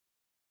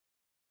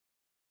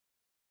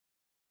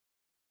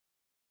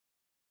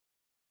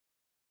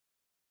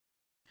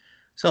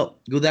Good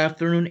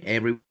afternoon,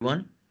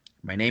 everyone.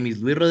 My name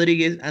is Luis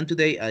Rodriguez, and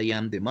today I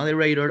am the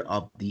moderator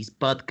of this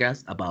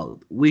podcast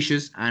about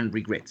wishes and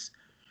regrets.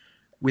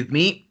 With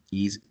me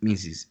is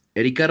Mrs.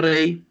 Erika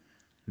Rey,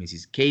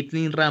 Mrs.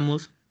 Caitlin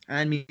Ramos,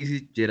 and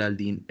Mrs.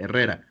 Geraldine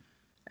Herrera.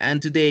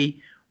 And today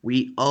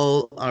we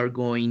all are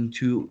going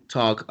to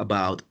talk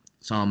about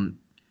some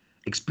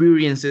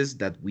experiences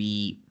that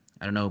we,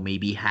 I don't know,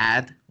 maybe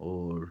had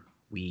or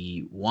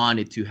we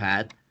wanted to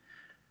had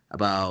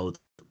about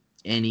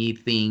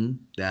anything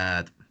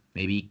that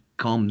maybe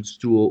comes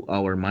to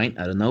our mind.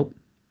 I don't know.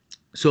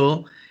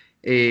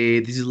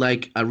 This is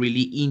like a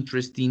really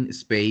interesting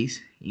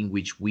space in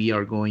which we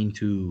are going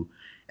to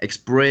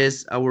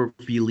express our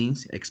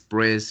feelings,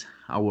 express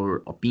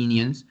our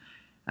opinions,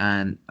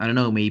 and I don't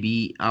know,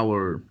 maybe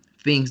our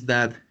things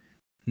that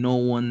no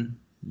one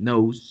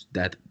knows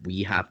that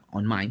we have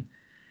on mind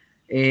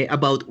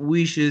about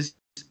wishes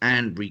and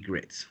regrets.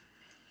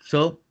 So,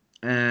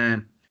 uh,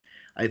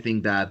 I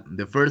think that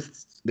the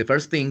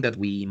first thing that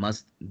we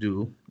must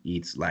do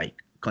is like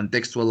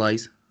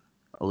contextualize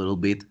a little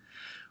bit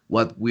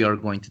what we are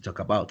going to talk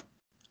about.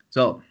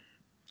 So,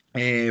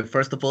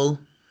 first of all,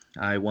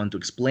 I want to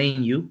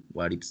explain you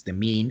what is the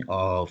meaning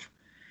of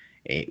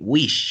a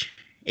wish.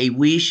 A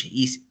wish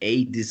is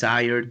a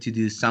desire to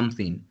do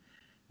something.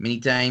 Many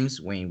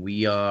times when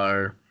we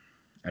are,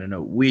 I don't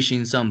know,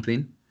 wishing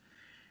something,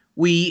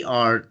 we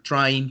are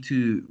trying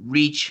to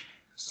reach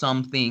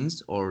some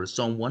things or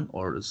someone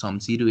or some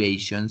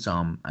situation,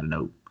 some, I don't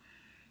know,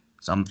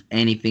 some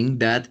anything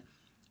that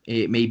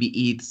maybe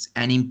it's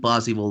an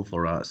impossible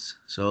for us.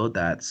 So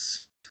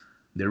that's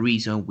the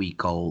reason we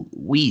call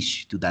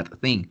wish to that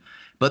thing.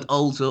 But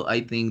also,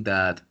 I think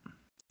that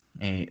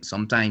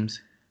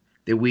sometimes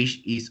the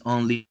wish is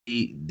only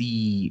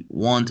the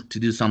want to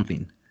do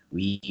something.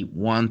 We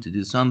want to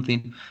do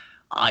something.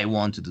 I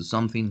want to do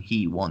something.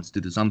 He wants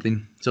to do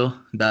something. So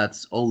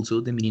that's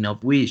also the meaning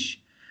of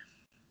wish.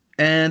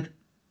 And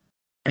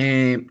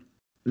uh,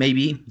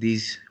 maybe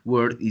this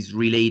word is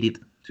related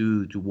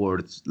to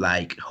words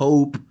like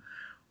hope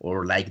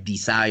or like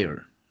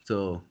desire.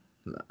 So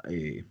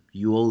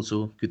you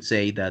also could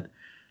say that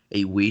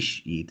a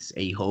wish it's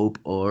a hope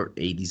or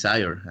a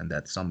desire, and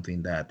that's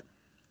something that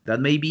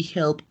maybe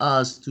help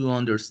us to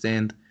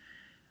understand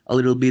a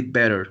little bit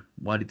better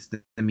what is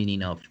the meaning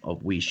of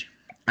wish.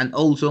 And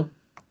also,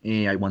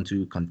 I want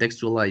to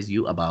contextualize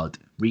you about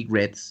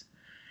regrets.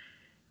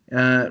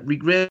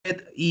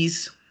 Regret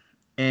is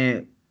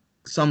uh,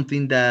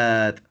 something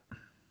that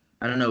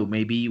I don't know.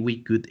 Maybe we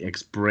could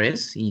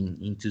express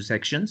in two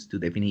sections, two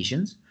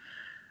definitions.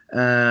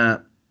 Uh,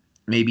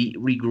 Maybe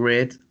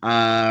regret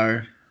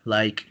are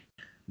like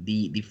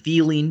the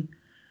feeling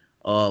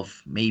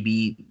of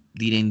maybe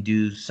didn't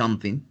do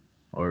something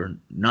or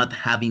not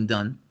having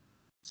done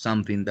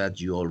something that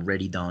you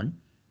already done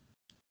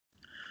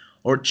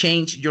or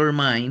change your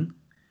mind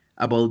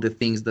about the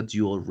things that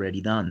you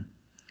already done.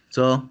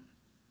 So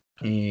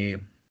uh,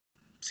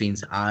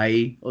 since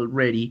I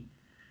already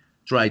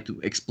try to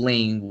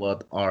explain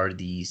what are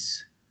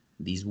these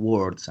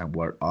words and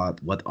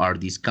what are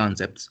these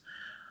concepts,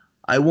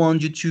 I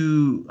want you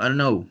to, I don't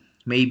know,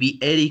 maybe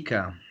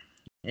Erika.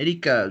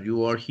 Erika,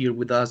 you are here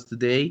with us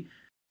today.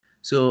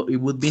 So it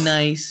would be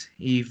nice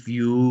if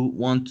you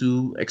want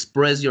to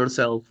express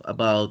yourself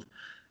about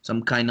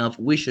some kind of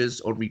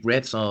wishes or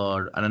regrets,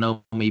 or I don't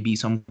know, maybe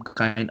some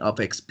kind of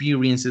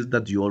experiences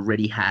that you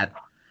already had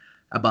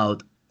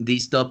about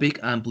this topic.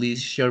 And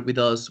please share with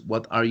us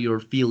what are your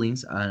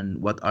feelings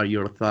and what are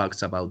your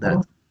thoughts about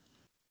that.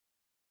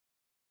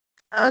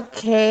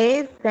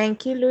 Okay,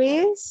 thank you,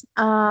 Luis.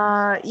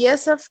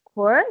 Yes, of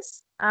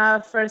course.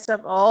 First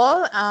of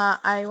all,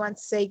 I want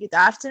to say good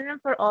afternoon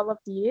for all of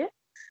you.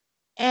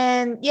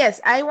 And yes,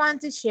 I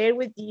want to share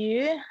with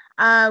you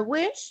a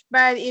wish,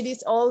 but it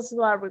is also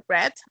a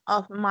regret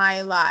of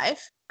my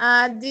life.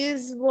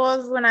 This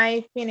was when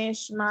I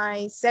finished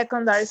my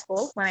secondary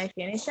school, when I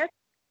finished it.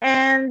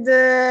 And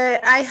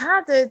I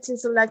had to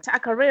select a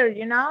career,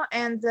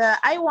 and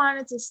I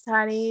wanted to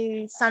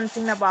study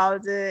something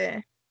about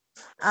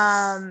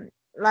um,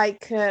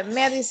 like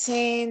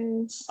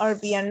medicine or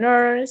be a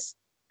nurse.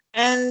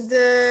 And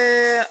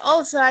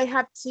also I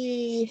have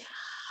to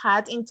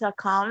had into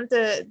account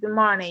the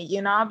money,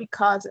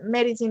 because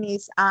medicine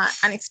is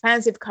an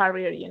expensive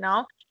career,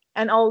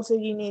 and also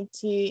you need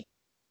to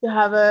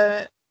have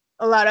a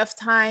lot of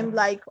time,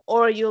 like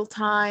oral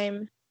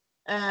time.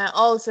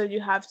 Also, you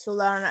have to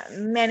learn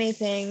many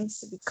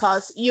things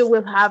because you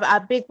will have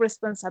a big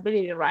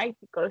responsibility, right?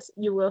 Because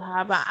you will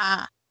have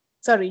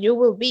sorry, you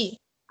will be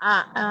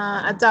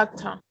a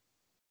doctor.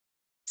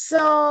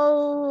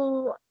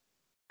 So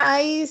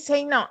I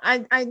say no,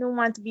 I don't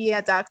want to be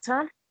a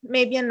doctor,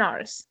 maybe a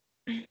nurse.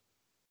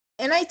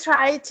 And I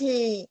try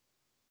to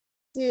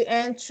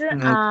enter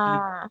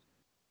Okay.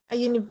 a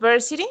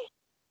university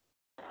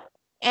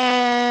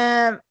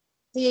and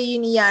the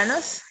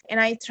Unianos, and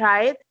I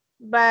tried,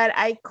 but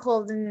I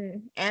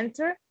couldn't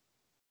enter.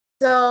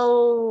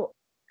 So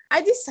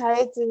I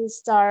decided to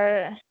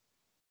start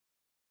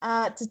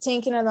to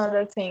thinking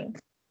another thing,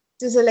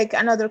 to select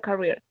another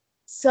career.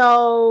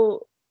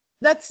 So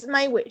that's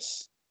my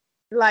wish,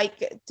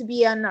 like to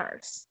be a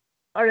nurse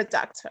or a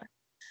doctor.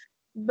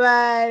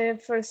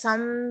 But for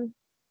some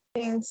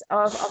things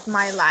of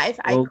my life,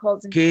 I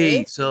couldn't do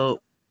Okay, it.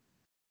 so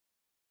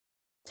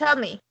Tell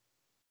me.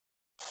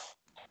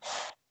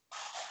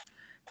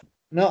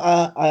 no,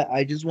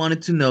 I just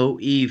wanted to know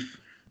if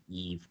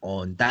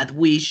on that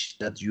wish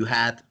that you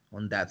had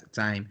on that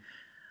time,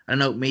 I don't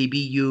know, maybe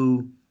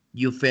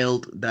you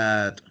felt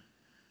that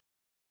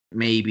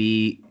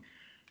maybe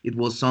it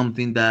was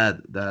something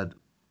that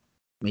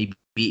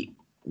maybe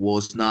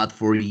was not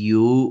for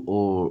you,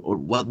 or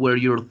what were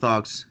your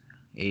thoughts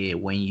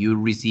when you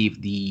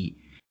received the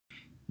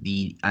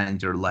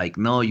answer, like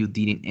no, you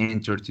didn't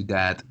enter to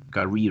that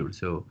career.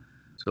 So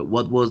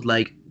what was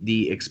like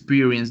the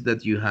experience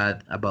that you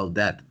had about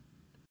that?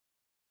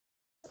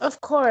 Of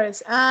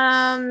course.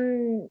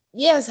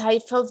 Yes, I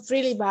felt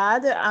really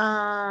bad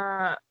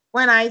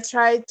when I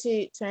tried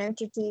to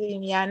enter to the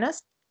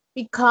Indianas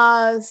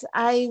because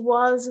I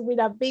was with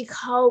a big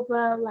hope,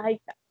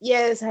 like,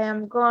 yes, I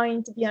am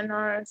going to be a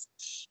nurse.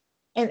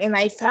 And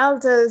I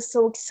felt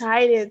so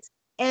excited.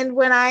 And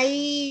when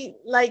I,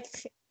 like,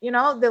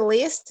 the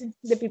list,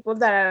 the people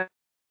that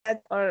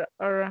are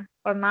or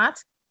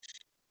not,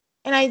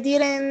 and I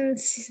didn't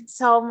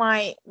saw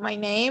my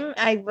name,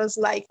 I was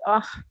like,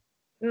 oh,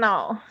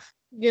 no,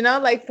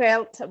 like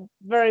felt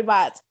very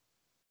bad.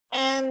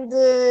 And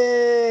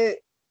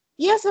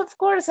yes, of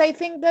course, I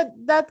think that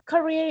that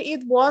career,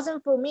 it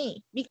wasn't for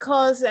me,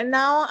 because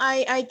now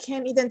I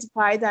can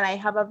identify that I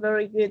have a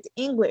very good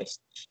English,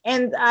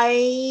 and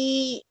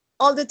I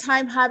all the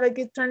time have a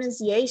good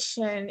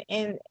pronunciation.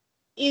 And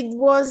it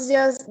was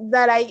just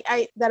that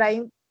I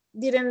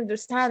didn't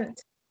understand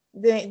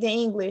the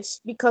English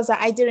because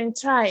I didn't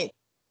try it.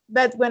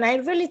 But when I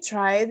really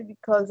tried,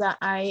 because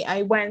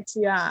I went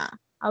to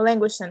a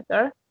language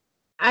center,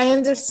 I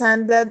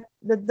understand that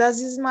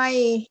this is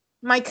my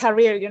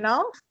career,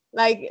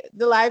 like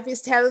the life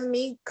is telling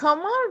me, come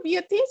on, be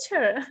a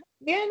teacher,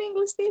 be an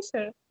English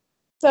teacher.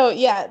 So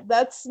yeah,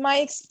 that's my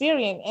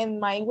experience and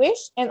my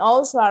wish, and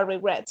also a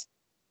regret.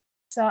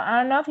 So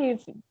I don't know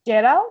if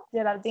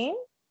Geraldine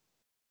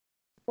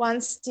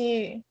wants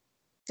to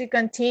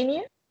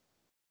continue.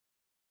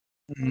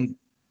 Mm,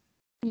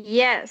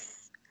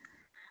 Yes,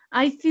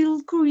 I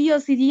feel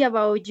curiosity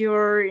about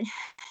your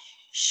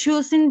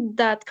choosing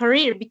that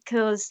career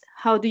because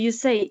how do you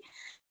say,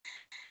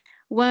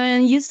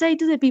 when you say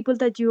to the people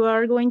that you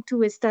are going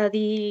to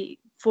study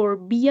for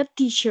be a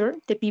teacher,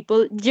 the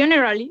people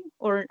generally,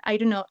 or I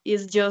don't know,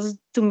 is just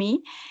to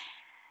me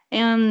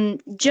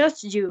and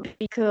just you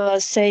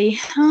because say,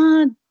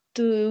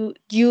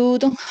 you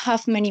don't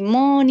have many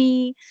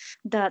money,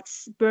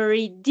 that's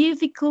very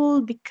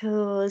difficult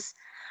because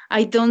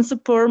I don't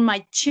support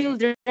my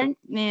children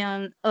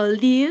and all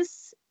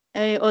these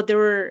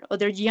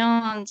other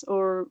youngs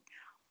or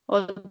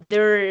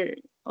other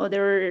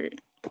other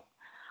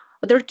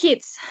other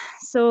kids.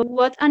 So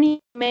what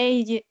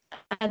animated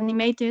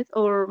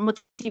or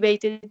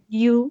motivated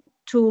you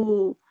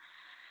to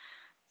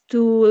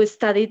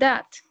study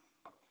that?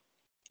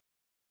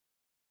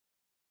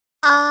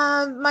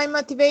 My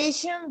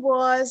motivation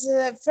was,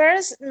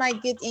 first, my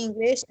good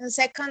English, and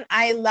second,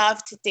 I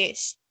love to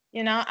teach.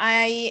 I'm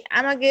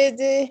a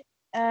good,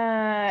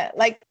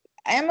 like,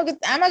 I'm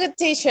a good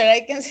teacher.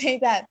 I can say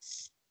that,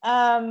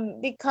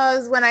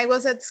 because when I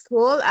was at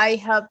school, I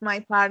helped my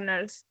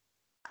partners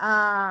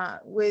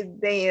with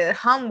their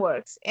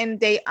homeworks, and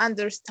they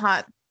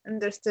understood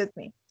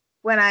me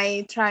when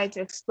I tried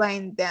to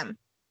explain them.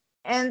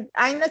 And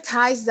I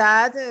noticed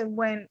that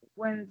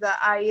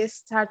I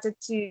started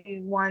to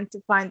want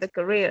to find a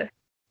career.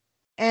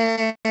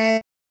 And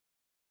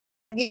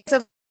yes,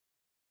 of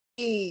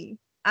I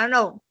don't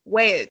know,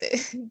 weird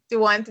to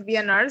want to be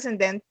a nurse and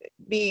then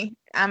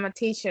I'm a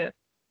teacher.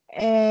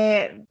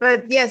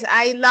 But yes,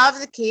 I love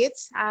the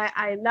kids.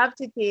 I love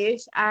to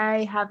teach.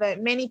 I have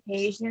many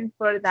patience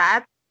for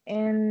that.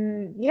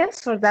 And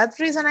yes, for that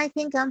reason, I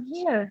think I'm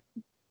here.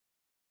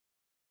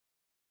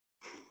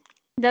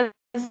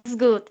 That's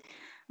good.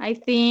 I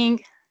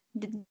think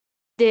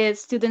the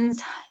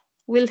students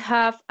will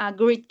have a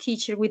great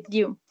teacher with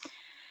you.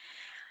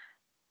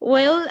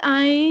 Well,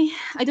 I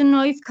don't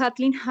know if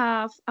Kathleen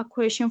have a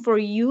question for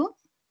you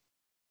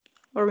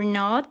or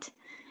not,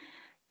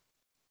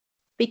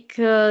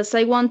 because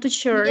I want to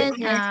share Yes,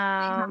 yes.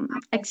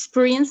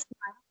 experience.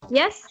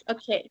 Yes,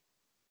 okay.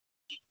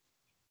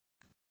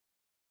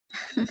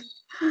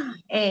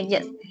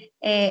 Yes.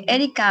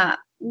 Erika,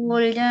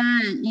 would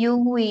you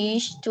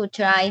wish to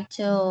try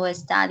to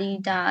study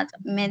that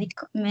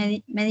medical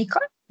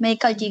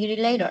degree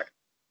later?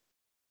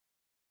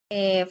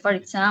 For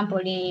example,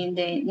 in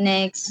the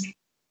next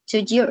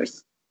 2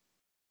 years.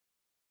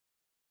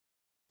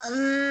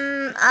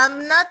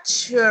 I'm not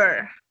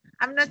sure.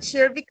 I'm not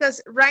sure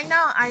because right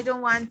now I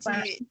don't want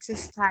to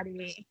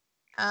study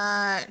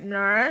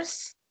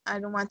nurse. I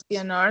don't want to be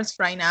a nurse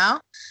right now.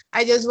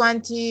 I just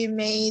want to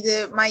make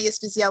my okay,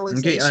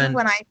 specialization and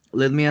when I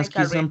let me my ask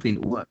you career.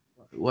 something.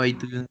 Why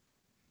do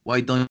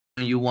why don't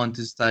you want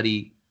to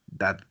study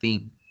that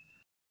thing?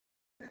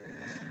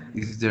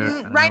 Is there,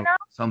 I don't Right know, now,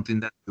 something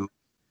that you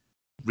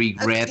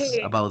regret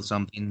okay. about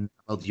something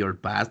about your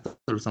past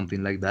or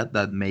something like that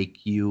that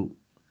make you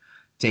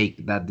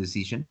take that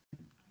decision?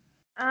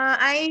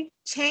 I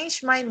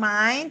changed my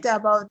mind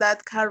about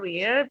that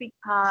career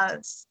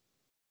because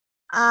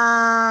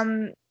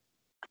um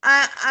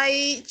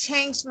I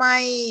changed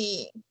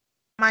my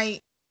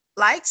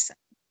likes.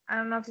 I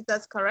don't know if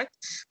that's correct.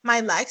 My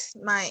likes,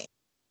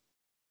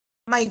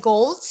 my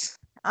goals,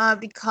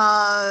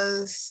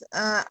 because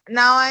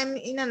now I'm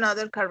in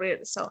another career.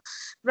 So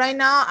right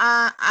now,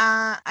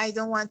 I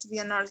don't want to be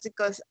a nurse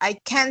because I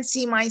can't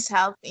see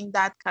myself in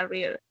that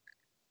career.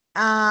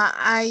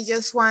 I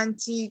just want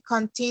to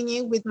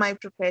continue with my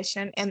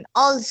profession and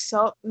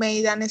also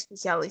made an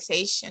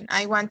specialization.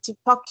 I want to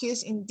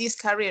focus in this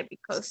career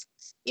because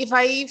if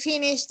I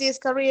finish this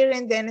career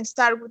and then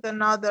start with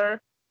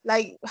another,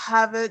 like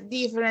have a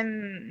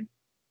different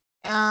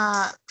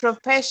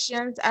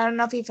professions, I don't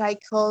know if I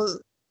could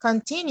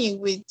continue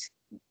with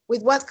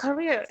what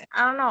career.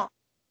 I don't know.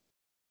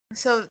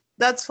 So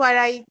that's why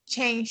I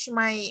changed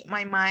my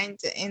mind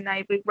and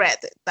I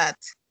regret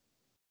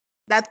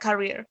that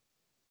career.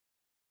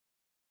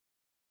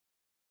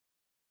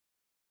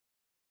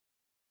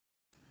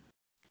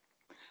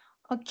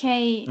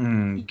 Okay,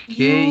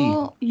 Okay.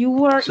 you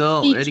were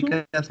So, teaching.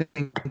 Erika,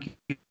 thank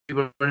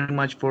you very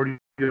much for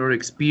your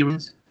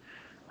experience.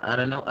 I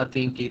don't know. I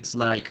think it's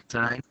like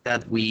time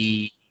that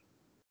we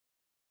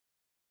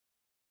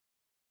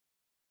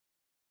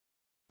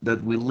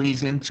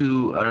listen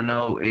to, I don't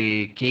know,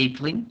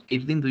 Caitlin.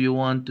 Caitlin, do you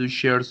want to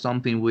share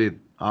something with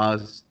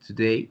us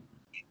today?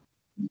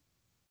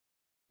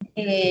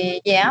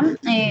 Yeah,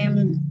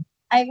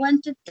 I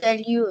want to tell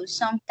you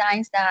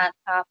sometimes that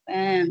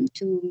happened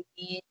to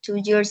me 2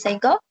 years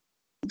ago.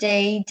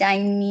 They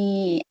denied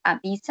me a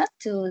visa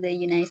to the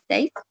United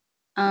States.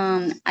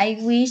 I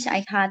wish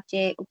I had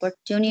the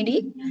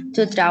opportunity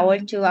to travel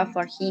to a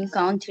foreign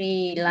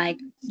country like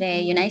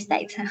the United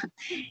States.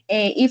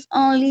 If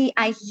only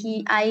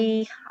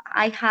I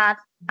had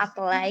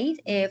applied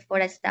for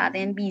a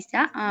student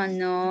visa and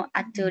not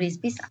a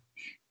tourist visa.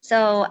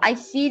 So I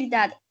feel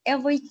that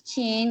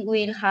everything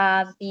will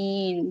have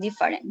been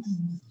different.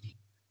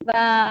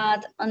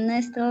 But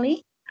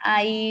honestly,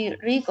 I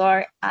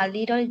regret a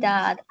little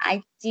that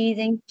I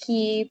didn't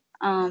keep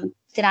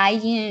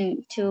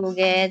trying to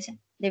get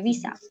the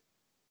visa.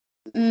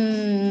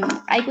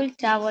 I will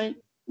travel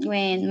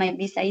when my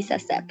visa is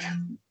accepted.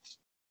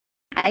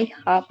 I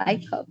hope.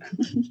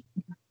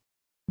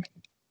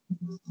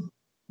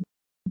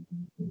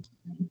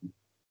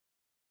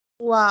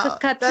 Wow, that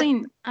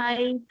Kathleen,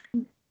 I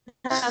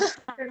have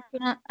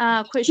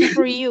a question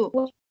for you.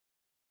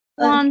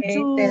 Want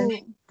Okay, tell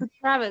me. to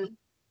travel?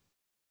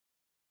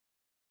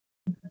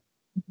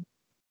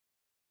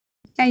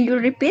 Can you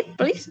repeat,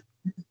 please?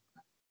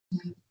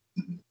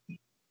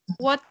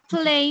 What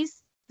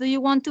place do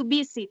you want to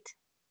visit?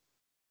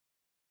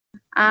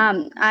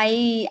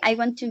 I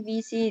want to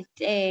visit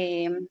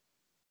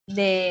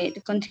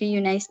the country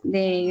United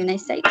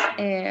States.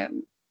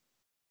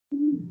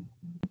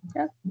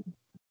 Yeah.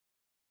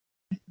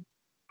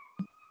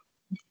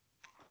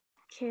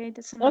 Okay,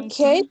 that's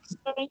okay. amazing.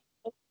 Sorry,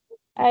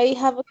 I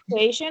have a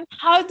question.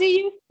 How do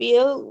you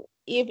feel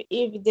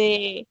if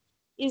the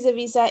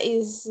visa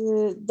is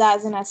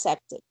doesn't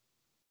accept it?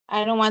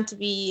 I don't want to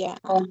be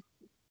Oh,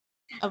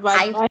 a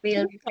bad I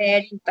feel person.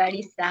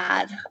 very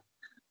sad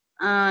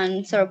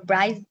and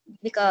surprised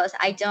because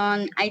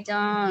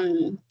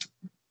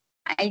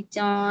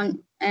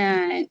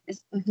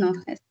no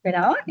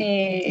esperaba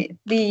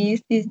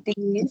this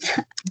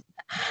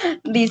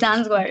this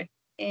answer.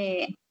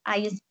 I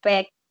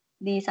expect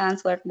this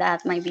answer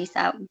that my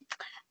visa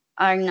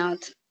are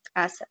not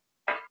as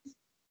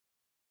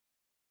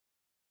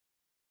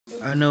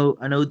I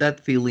know that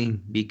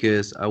feeling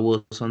because I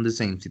was on the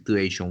same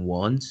situation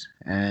once,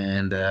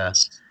 and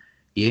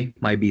yeah,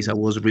 my visa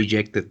was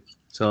rejected.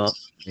 So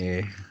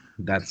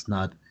that's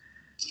not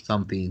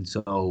something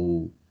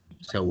so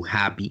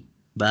happy.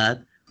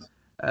 But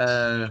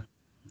uh,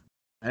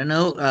 I don't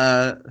know.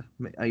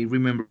 I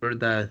remember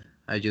that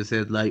I just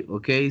said like,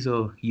 okay,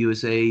 so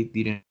USA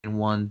didn't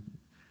want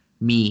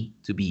me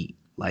to be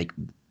like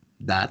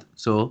that,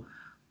 so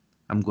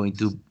I'm going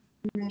to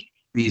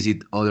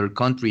visit other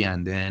country,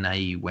 and then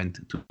I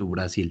went to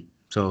Brazil.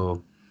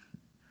 So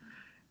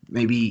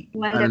maybe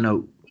I don't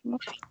know.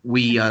 Wonderful.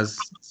 We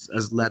as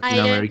Latin I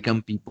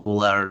American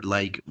people are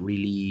like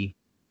really,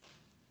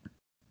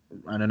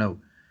 I don't know,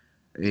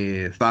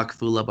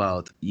 thoughtful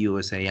about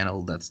USA and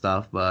all that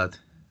stuff, but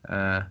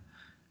uh,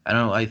 I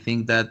don't know. I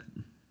think that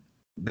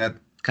that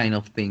kind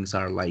of things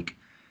are like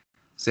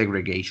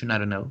segregation. I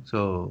don't know.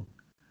 So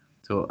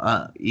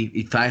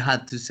if I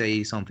had to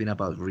say something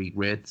about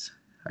regrets,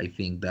 I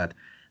think that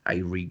I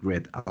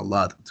regret a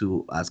lot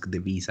to ask the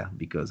visa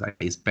because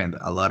I spent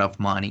a lot of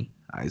money.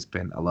 I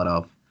spent a lot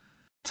of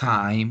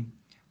time.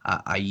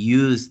 I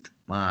used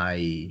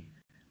my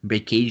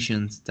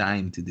vacations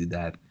time to do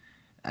that,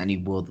 and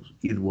it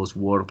was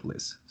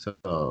worthless.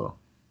 So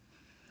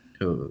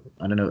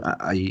I don't know.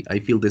 I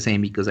feel the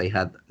same because I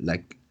had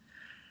like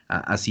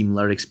a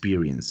similar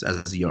experience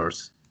as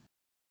yours.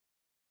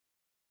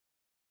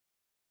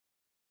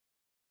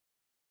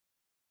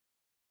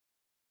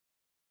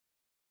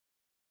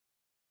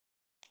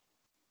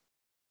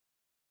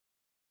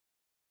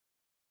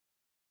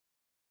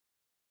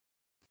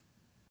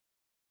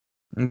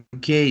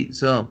 Okay,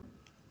 so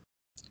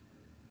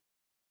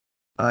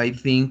I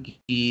think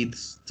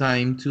it's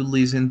time to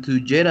listen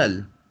to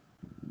Gerald.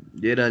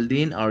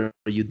 Geraldine, are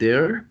you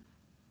there?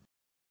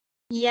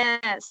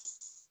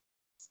 Yes.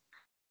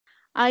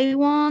 I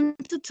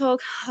want to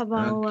talk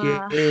about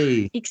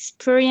Okay.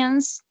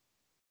 experience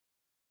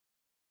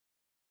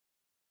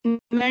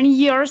many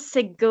years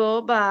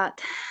ago,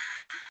 but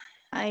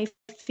I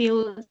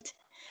feel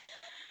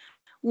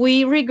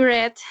we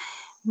regret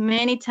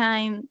many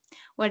time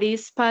what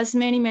is past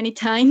many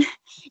time.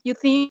 You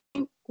think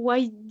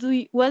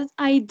what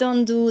I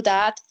don't do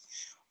that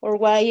or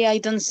why I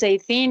don't say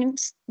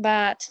things,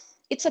 but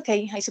it's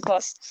okay, I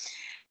suppose.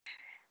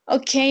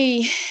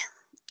 Okay,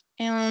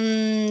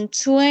 in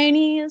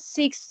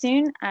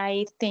 2016,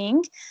 I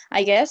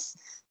guess,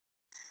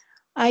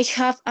 I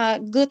have a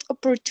good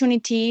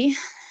opportunity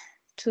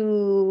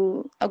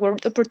a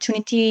good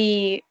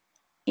opportunity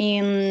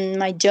in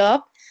my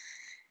job,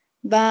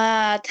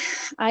 but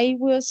I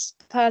was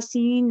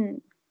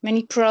passing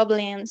many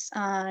problems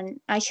and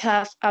I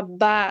have a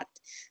bad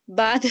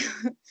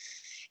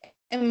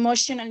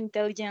emotional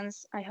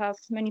intelligence. I have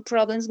many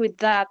problems with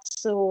that,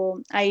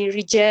 so I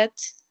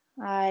reject.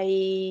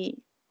 I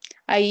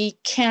I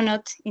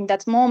cannot in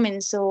that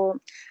moment. So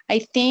I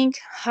think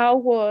how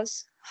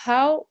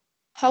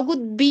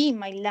would be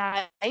my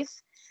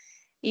life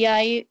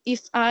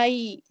if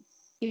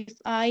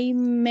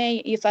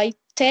I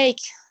take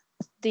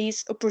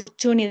this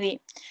opportunity.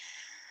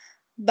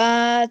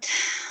 But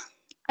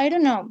I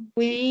don't know.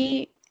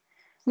 We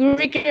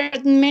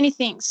regret many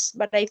things,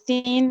 but I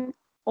think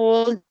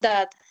all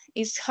that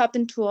is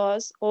happened to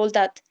us, all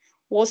that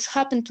was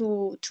happened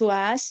to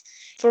us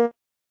for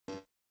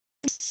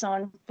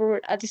reason,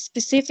 for a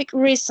specific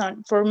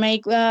reason, for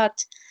make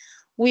that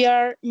we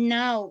are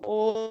now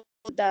all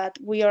that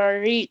we are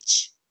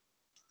rich,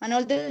 and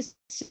all the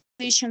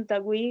decisions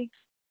that we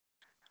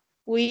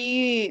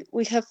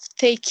have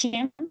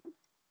taken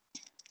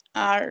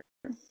are,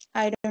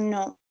 I don't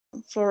know,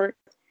 for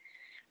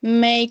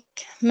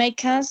make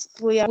us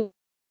we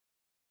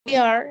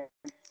are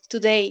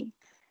today.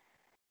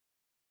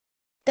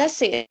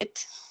 That's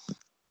it.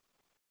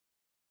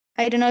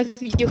 I don't know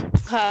if you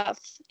have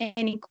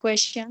any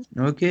questions.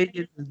 Okay,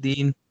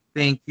 Geraldine,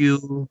 thank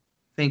you.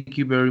 Thank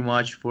you very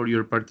much for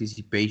your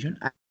participation.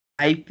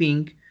 I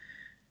think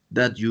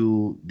that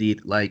you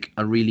did like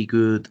a really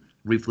good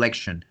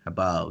reflection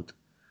about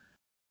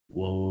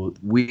what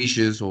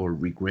wishes or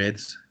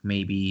regrets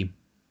maybe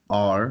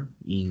are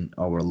in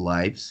our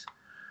lives.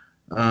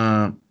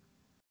 Uh,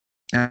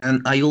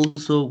 and I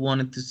also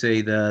wanted to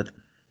say that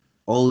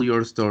all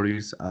your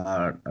stories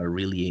are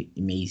really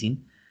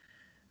amazing.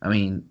 I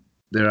mean,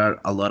 there are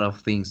a lot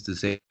of things to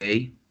say,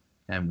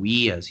 and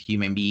we as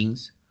human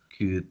beings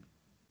could,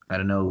 I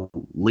don't know,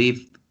 live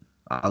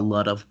a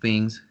lot of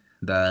things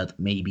that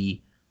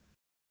maybe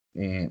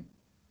uh,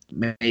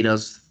 made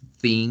us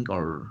think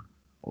or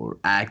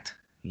act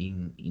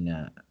in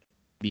a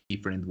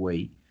different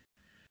way.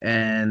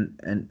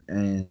 And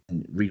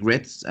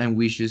regrets and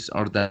wishes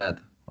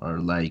are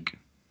like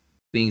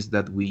things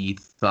that we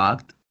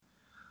thought,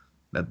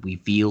 that we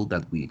feel,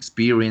 that we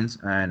experience,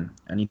 and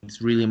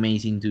it's really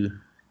amazing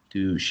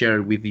to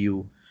share with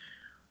you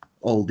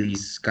all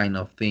these kind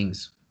of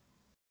things.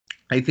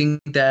 I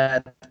think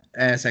that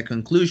as a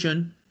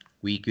conclusion,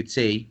 we could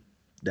say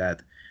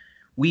that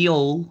we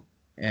all,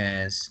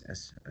 as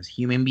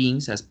human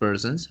beings, as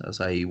persons,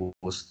 as I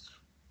was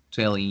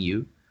telling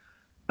you,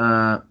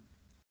 uh,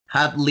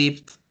 have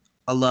lived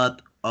a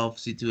lot of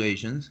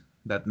situations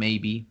that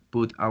maybe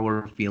put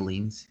our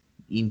feelings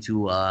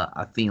into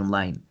a thin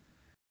line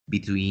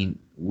between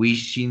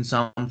wishing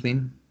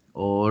something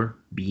or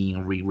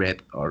being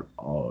regret or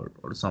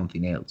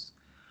something else.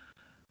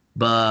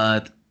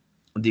 But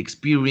the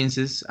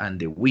experiences and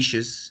the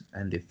wishes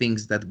and the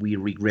things that we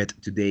regret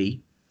today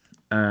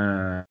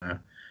uh,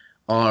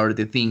 are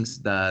the things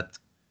that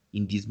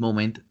in this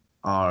moment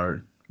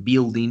are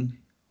building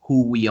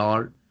who we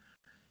are,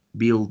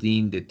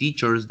 building the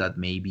teachers that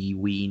maybe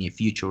we in the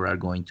future are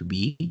going to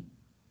be,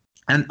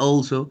 and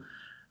also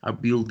are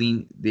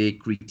building the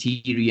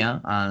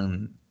criteria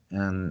and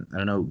I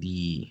don't know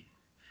the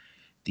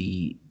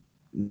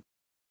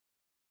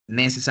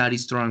necessary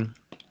strong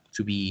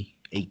to be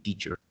a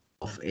teacher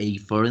of a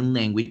foreign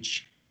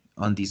language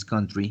on this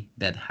country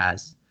that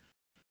has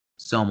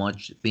so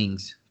much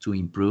things to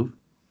improve,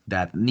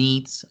 that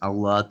needs a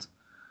lot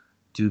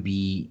to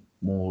be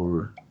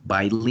more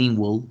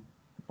bilingual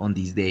on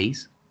these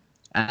days,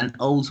 and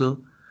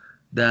also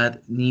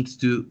that needs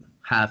to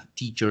have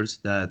teachers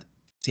that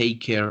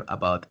take care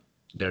about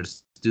their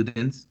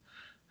students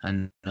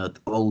and not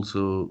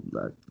also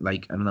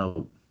like I don't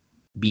know,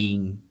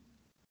 being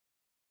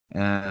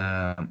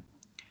uh,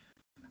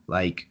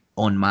 like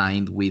own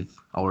mind with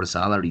our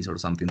salaries or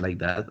something like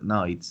that.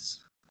 No, it's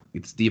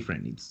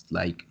different. It's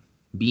like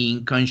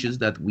being conscious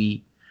that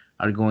we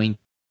are going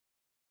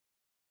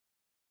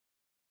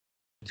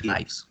to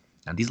lives,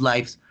 and these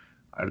lives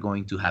are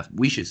going to have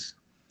wishes,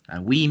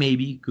 and we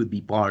maybe could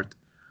be part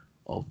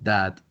of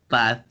that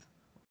path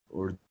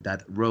or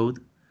that road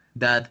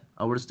that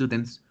our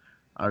students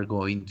are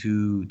going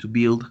to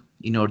build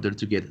in order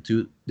to get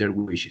to their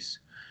wishes.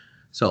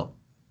 So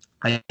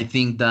I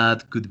think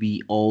that could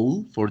be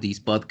all for this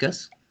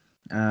podcast.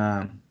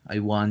 I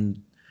want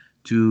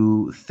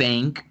to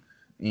thank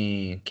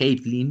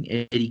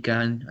Caitlin, Erica,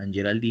 and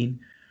Geraldine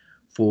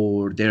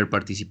for their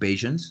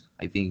participations.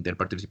 I think their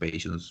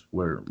participations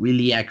were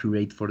really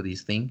accurate for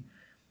this thing.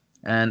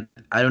 And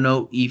I don't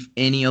know if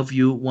any of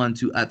you want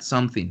to add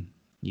something,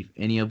 if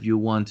any of you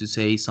want to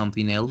say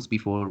something else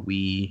before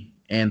we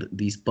end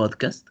this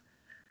podcast.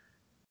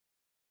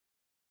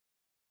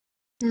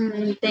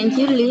 Thank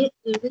you, Luis.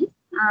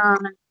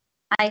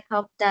 I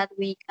hope that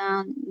we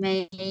can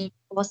make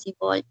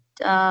possible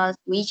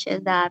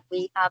wishes that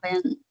we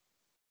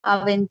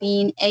haven't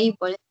been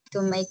able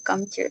to make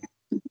come true.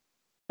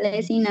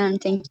 Blessing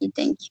and thank you,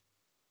 thank you.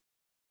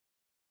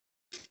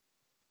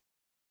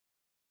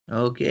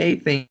 Okay,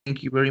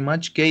 thank you very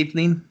much,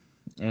 Caitlin.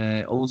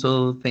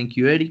 Also, thank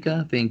you,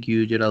 Erica. Thank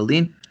you,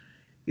 Geraldine.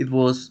 It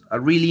was a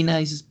really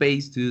nice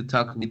space to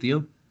talk with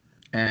you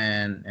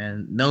and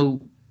know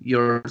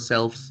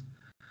yourselves.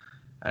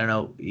 I don't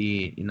know,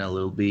 in a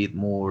little bit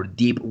more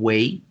deep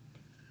way.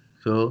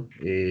 So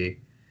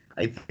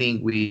I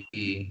think we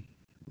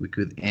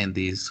could end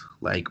this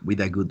like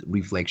with a good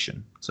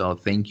reflection. So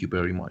thank you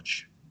very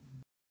much.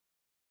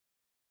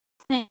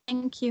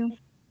 Thank you.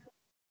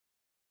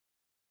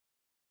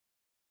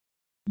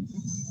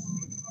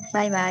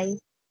 Bye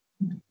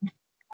bye.